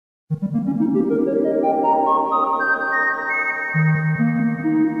It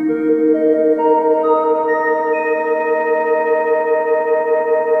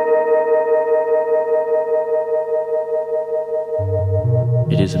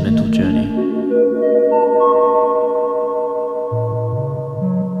is a mental journey.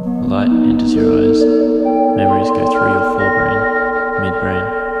 Light enters your eyes, memories go through your forebrain, midbrain,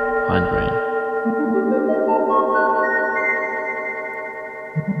 hindbrain.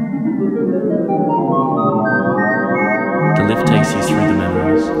 The lift takes you through the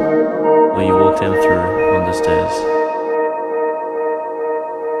memories, where you walk them through on the stairs.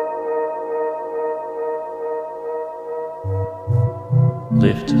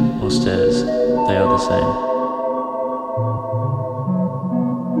 Lift or stairs, they are the same.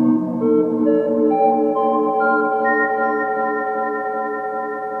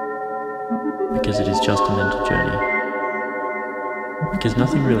 Because it is just a mental journey. Because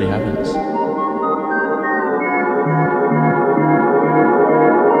nothing really happens.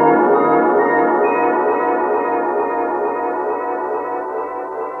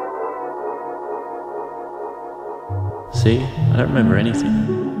 See, I don't remember anything.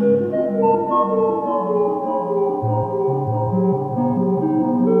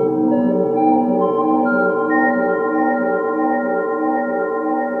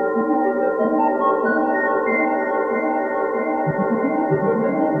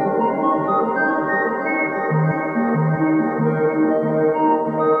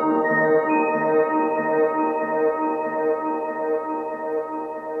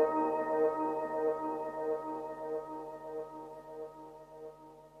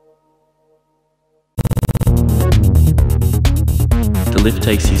 The lift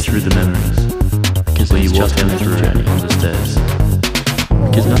takes you through the memories, because where you walk them through on the stairs.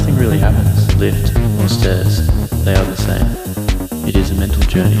 Because nothing really happens. Lift or stairs, they are the same. It is a mental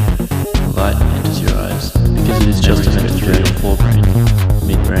journey. Light enters your eyes, because it is just a mental journey. Forebrain,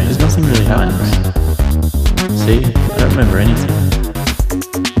 midbrain, because nothing really happens. See, I don't remember anything.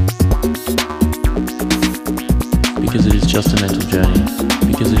 Because it is just a mental journey.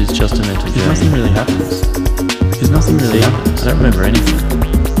 Because it is just a mental journey. Because nothing really happens. Because nothing really happens. I don't remember anything.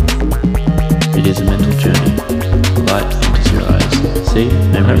 It is a mental journey. Light enters your eyes. See? I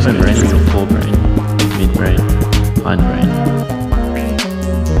don't remember anything. Forebrain, midbrain, hindbrain.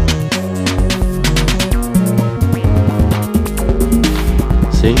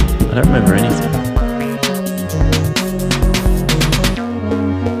 See? I don't remember anything.